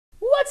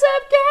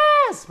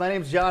Yes, my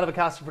name's John of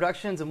Acosta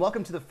Productions, and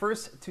welcome to the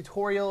first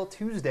Tutorial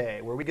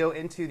Tuesday, where we go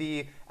into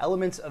the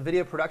elements of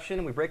video production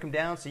and we break them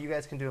down so you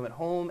guys can do them at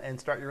home and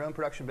start your own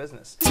production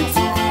business.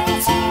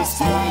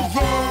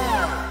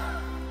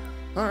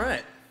 All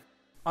right.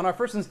 On our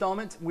first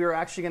installment, we're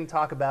actually going to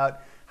talk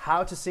about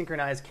how to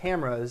synchronize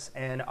cameras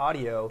and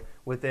audio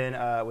within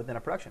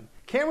a production.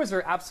 Cameras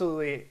are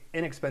absolutely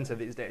inexpensive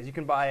these days. You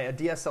can buy a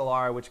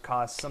DSLR, which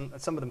costs, some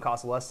of them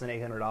cost less than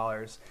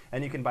 $800,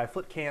 and you can buy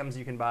flip cams,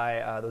 you can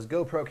buy those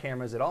GoPro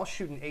cameras that all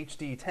shoot in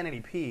HD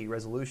 1080p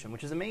resolution,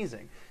 which is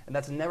amazing. And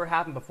that's never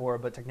happened before,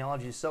 but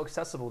technology is so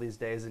accessible these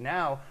days, and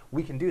now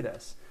we can do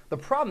this. The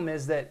problem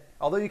is that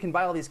although you can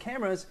buy all these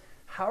cameras,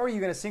 how are you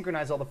going to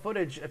synchronize all the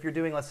footage if you're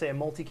doing, let's say, a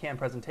multicam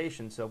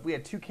presentation? So if we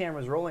had two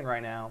cameras rolling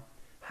right now,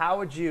 how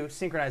would you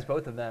synchronize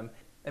both of them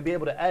and be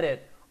able to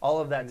edit all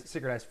of that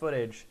synchronized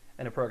footage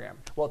in a program?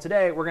 Well,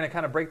 today we're going to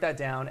kind of break that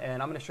down,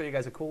 and I'm going to show you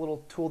guys a cool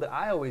little tool that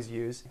I always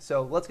use.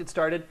 So let's get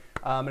started.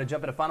 I'm going to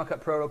jump into Final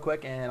Cut Pro real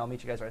quick, and I'll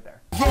meet you guys right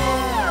there.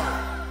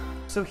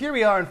 So here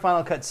we are in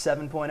Final Cut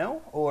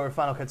 7.0, or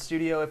Final Cut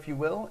Studio if you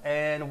will,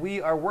 and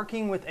we are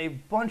working with a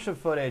bunch of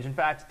footage. In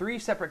fact, 3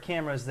 separate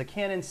cameras, the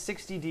Canon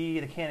 60D,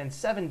 the Canon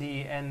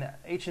 7D, and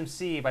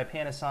HMC by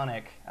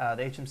Panasonic,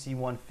 the HMC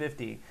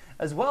 150,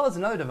 as well as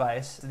another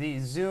device, the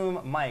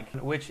Zoom mic,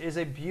 which is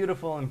a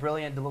beautiful and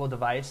brilliant little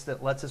device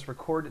that lets us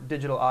record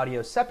digital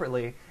audio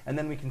separately, and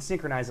then we can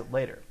synchronize it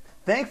later.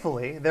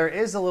 Thankfully, there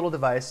is a little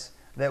device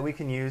that we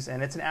can use,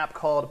 and it's an app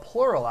called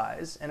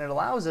PluralEyes, and it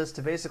allows us to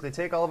basically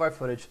take all of our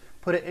footage,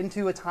 put it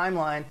into a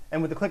timeline,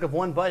 and with the click of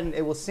one button,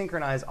 it will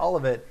synchronize all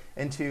of it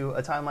into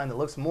a timeline that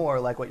looks more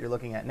like what you're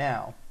looking at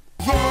now.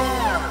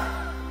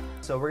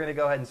 So we're going to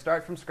go ahead and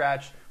start from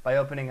scratch by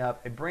opening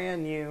up a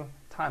brand new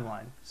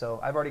timeline. So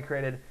I've already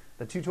created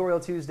the Tutorial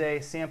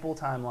Tuesday sample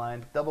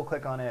timeline. Double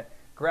click on it,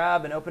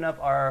 grab and open up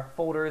our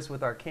folders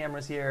with our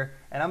cameras here,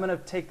 and I'm going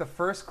to take the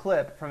first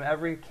clip from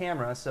every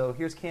camera. So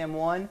here's cam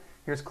 1.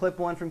 Here's clip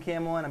 1 from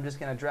cam 1. I'm just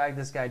going to drag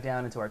this guy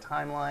down into our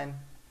timeline.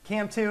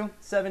 Cam 2,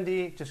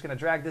 7D, just going to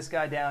drag this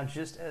guy down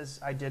just as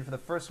I did for the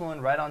first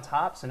one, right on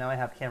top. So now I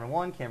have camera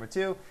 1, camera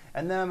 2,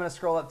 and then I'm going to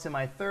scroll up to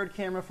my third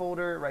camera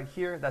folder right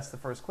here. That's the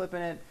first clip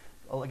in it.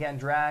 I'll again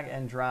drag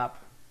and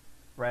drop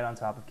right on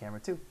top of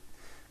camera 2.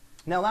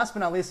 Now last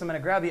but not least, I'm going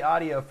to grab the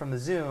audio from the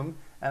Zoom,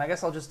 and I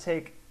guess I'll just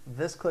take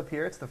this clip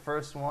here. It's the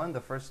first one,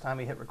 the first time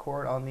we hit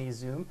record on the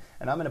Zoom,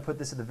 and I'm going to put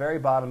this at the very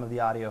bottom of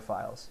the audio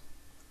files.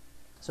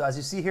 So as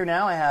you see here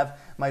now, I have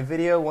my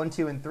video 1,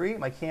 2, and 3,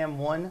 my cam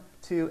 1,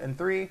 2, and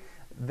 3,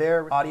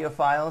 their audio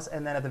files,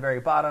 and then at the very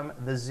bottom,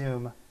 the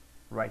Zoom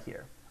right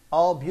here.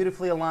 All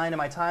beautifully aligned in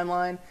my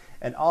timeline,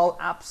 and all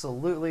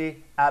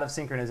absolutely out of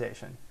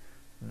synchronization.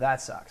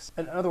 That sucks.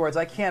 In other words,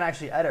 I can't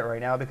actually edit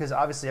right now because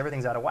obviously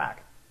everything's out of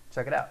whack.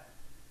 Check it out.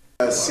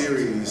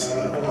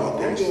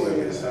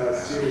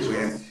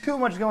 Too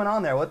much going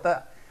on there. What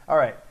the? All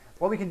right.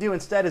 What we can do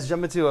instead is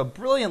jump into a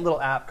brilliant little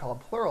app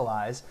called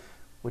PluralEyes,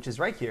 which is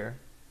right here.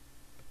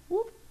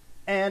 Whoop.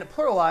 And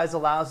PluralEyes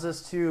allows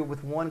us to,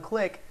 with one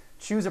click,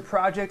 choose a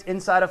project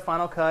inside of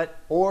Final Cut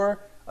or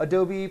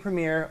Adobe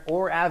Premiere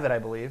or Avid, I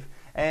believe.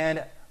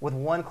 And with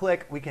one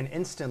click, we can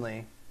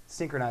instantly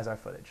synchronize our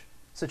footage.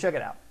 So check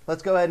it out.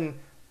 Let's go ahead and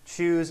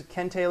choose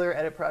Ken Taylor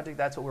Edit Project.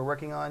 That's what we're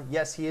working on.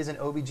 Yes, he is an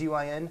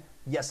OBGYN.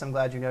 Yes, I'm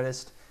glad you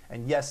noticed.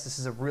 And yes, this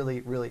is a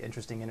really, really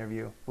interesting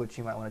interview, which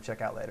you might want to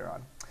check out later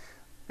on.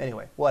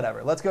 Anyway,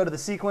 whatever. Let's go to the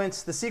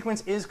sequence. The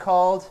sequence is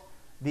called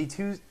the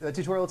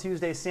Tutorial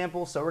Tuesday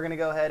sample, so we're going to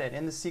go ahead and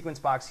in the sequence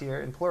box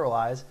here in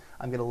PluralEyes,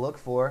 I'm going to look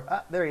for,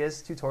 there he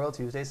is, Tutorial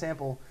Tuesday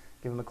sample.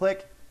 Give him a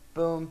click,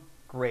 boom,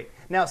 great.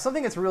 Now,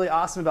 something that's really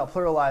awesome about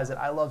PluralEyes that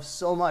I love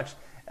so much,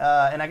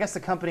 and I guess the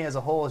company as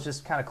a whole is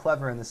just kind of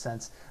clever in this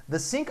sense. The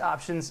sync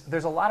options,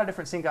 there's a lot of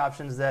different sync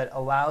options that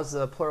allows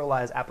the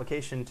PluralEyes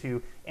application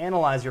to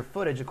analyze your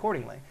footage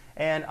accordingly.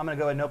 And I'm going to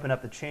go ahead and open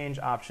up the change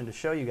option to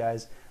show you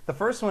guys. The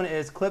first one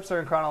is clips are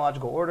in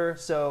chronological order,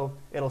 so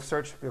it'll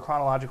search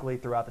chronologically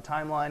throughout the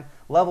timeline.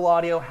 Level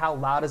audio, how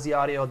loud is the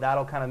audio?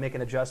 That'll kind of make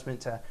an adjustment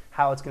to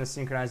how it's going to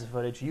synchronize the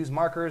footage. Use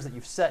markers that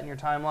you've set in your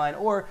timeline,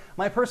 or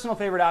my personal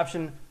favorite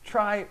option,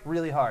 try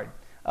really hard.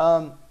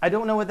 I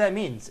don't know what that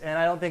means, and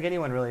I don't think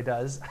anyone really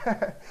does.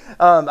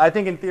 I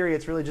think in theory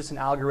it's really just an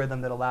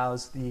algorithm that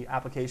allows the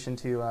application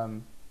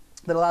to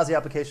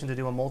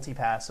do a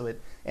multi-pass, so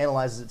it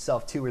analyzes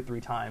itself 2 or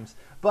 3 times.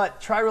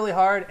 But try really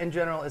hard in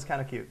general is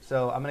kind of cute,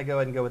 so I'm going to go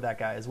ahead and go with that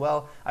guy as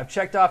well. I've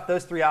checked off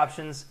those 3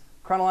 options: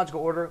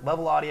 chronological order,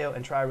 level audio,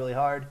 and try really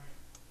hard.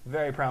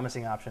 Very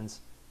promising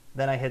options.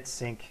 Then I hit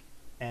sync,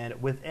 and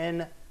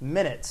within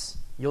minutes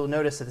you'll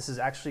notice that this is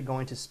actually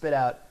going to spit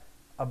out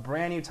a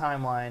brand new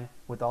timeline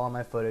with all of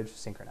my footage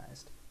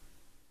synchronized.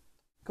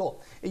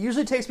 Cool. It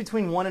usually takes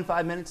between 1 and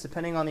 5 minutes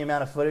depending on the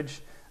amount of footage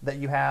that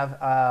you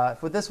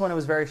have. With this one,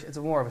 it's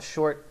more of a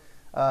short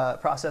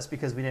process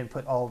because we didn't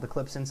put all the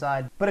clips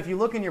inside. But if you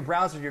look in your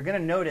browser, you're going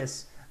to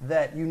notice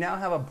that you now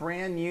have a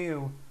brand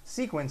new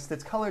sequence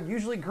that's colored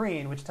usually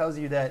green, which tells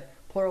you that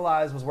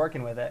PluralEyes was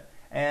working with it.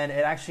 And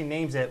it actually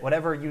names it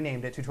whatever you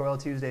named it, Tutorial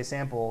Tuesday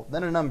sample,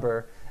 then a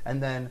number,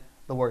 and then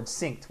the word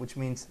synced, which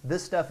means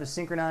this stuff is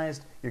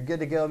synchronized. You're good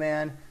to go,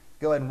 man.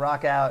 Go ahead and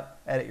rock out,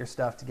 edit your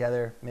stuff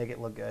together, make it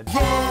look good.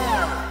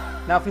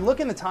 Yeah! Now, if we look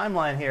in the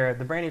timeline here,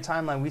 the brand new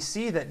timeline, we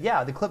see that,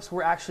 yeah, the clips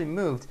were actually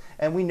moved.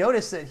 And we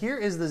notice that here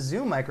is the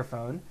zoom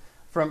microphone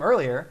from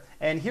earlier,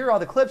 and here are all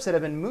the clips that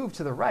have been moved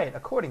to the right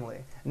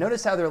accordingly.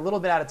 Notice how they're a little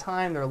bit out of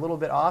time, they're a little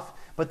bit off,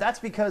 but that's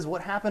because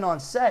what happened on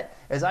set,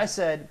 as I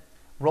said,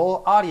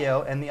 roll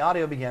audio, and the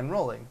audio began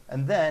rolling.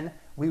 And then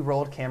we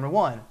rolled camera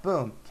 1.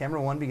 Boom,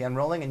 camera 1 began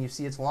rolling, and you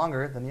see it's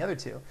longer than the other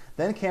two.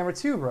 Then camera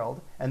 2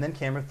 rolled, and then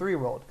camera 3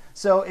 rolled.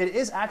 So it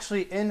is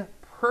actually in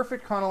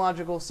perfect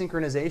chronological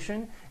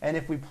synchronization, and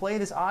if we play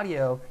this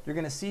audio, you're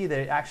going to see that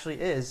it actually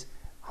is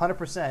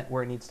 100%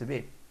 where it needs to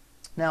be.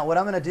 Now, what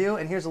I'm going to do,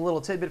 and here's a little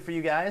tidbit for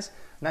you guys,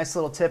 nice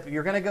little tip,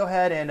 you're going to go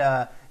ahead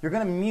and you're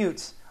going to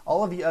mute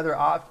all of the other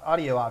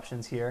audio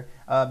options here,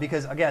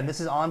 because again, this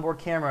is onboard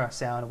camera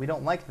sound. We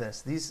don't like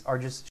this. These are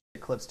just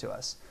shit clips to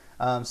us.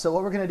 So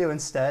what we're going to do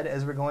instead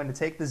is we're going to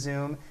take the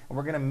zoom and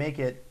we're going to make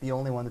it the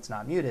only one that's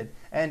not muted.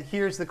 And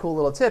here's the cool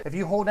little tip. If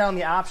you hold down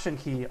the option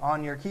key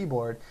on your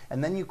keyboard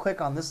and then you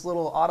click on this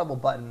little audible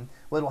button,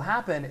 what will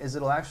happen is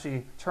it'll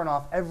actually turn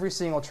off every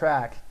single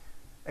track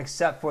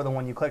except for the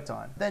one you clicked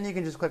on. Then you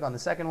can just click on the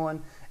second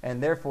one,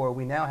 and therefore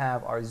we now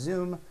have our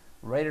zoom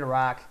ready to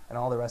rock, and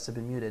all the rest have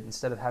been muted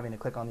instead of having to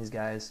click on these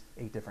guys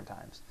 8 different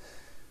times.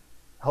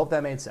 I hope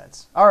that made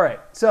sense. All right,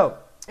 so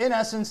in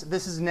essence,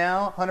 this is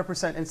now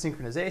 100% in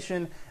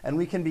synchronization, and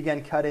we can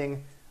begin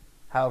cutting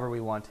however we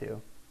want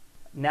to.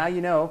 Now you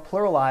know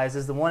PluralEyes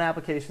is the one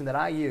application that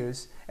I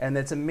use, and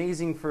it's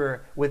amazing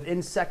for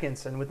within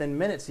seconds and within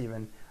minutes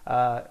even,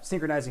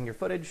 synchronizing your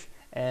footage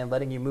and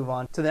letting you move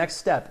on to the next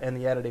step in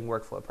the editing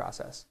workflow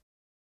process.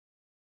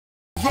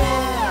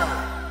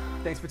 Yeah!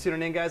 Thanks for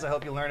tuning in, guys. I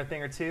hope you learned a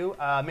thing or two.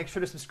 Make sure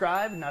to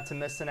subscribe not to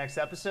miss the next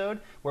episode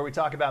where we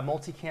talk about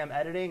multicam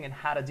editing and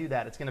how to do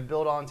that. It's going to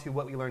build on to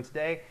what we learned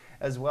today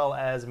as well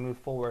as move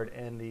forward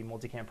in the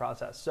multicam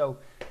process. So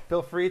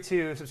feel free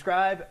to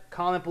subscribe,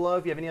 comment below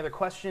if you have any other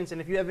questions, and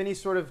if you have any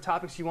sort of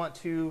topics you want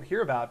to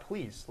hear about,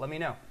 please let me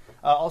know.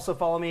 Also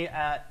follow me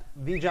at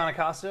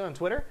Acosta on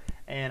Twitter,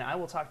 and I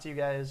will talk to you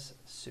guys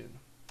soon.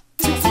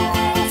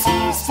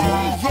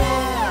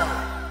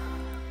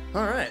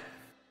 All right.